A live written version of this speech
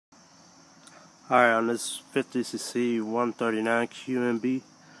Alright, on this 50cc 139 QMB,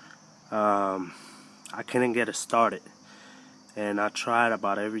 I couldn't get it started, and I tried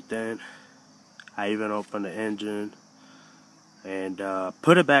about everything. I even opened the engine and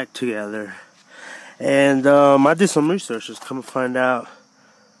put it back together, and I did some research. Just come to find out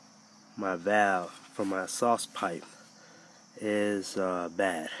my valve for my exhaust pipe is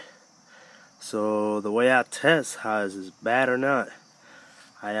bad. So the way I test how is this bad or not,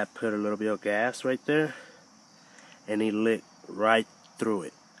 I have put a little bit of gas right there, and it leaked right through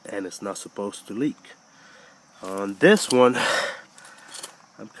it, and it's not supposed to leak. On this one,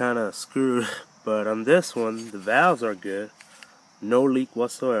 I'm kind of screwed, but on this one, the valves are good, no leak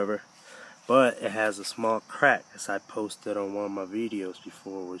whatsoever, but it has a small crack, as I posted on one of my videos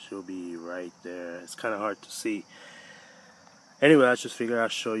before, which will be right there. It's kind of hard to see. Anyway, I just figured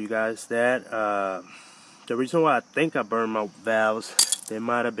I'd show you guys that. The reason why I think I burned my valves, they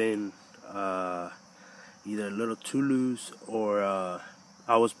might have been either a little too loose, or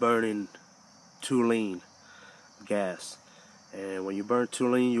I was burning too lean gas. And when you burn too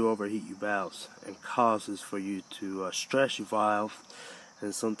lean, you overheat your valves and causes for you to stress your valve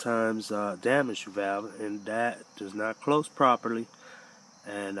and sometimes damage your valve, and that does not close properly,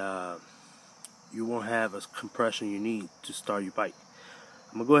 and you won't have a compression you need to start your bike.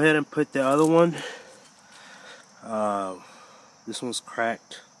 I'm gonna go ahead and put the other one. This one's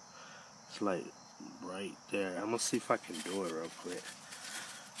cracked. It's like right there. I'm gonna see if I can do it real quick.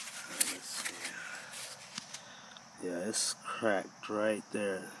 Let's see. Yeah, it's cracked right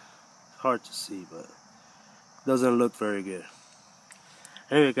there. Hard to see, but doesn't look very good.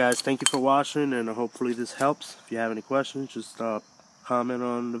 Anyway, guys, thank you for watching, and hopefully this helps. If you have any questions, just comment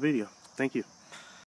on the video. Thank you.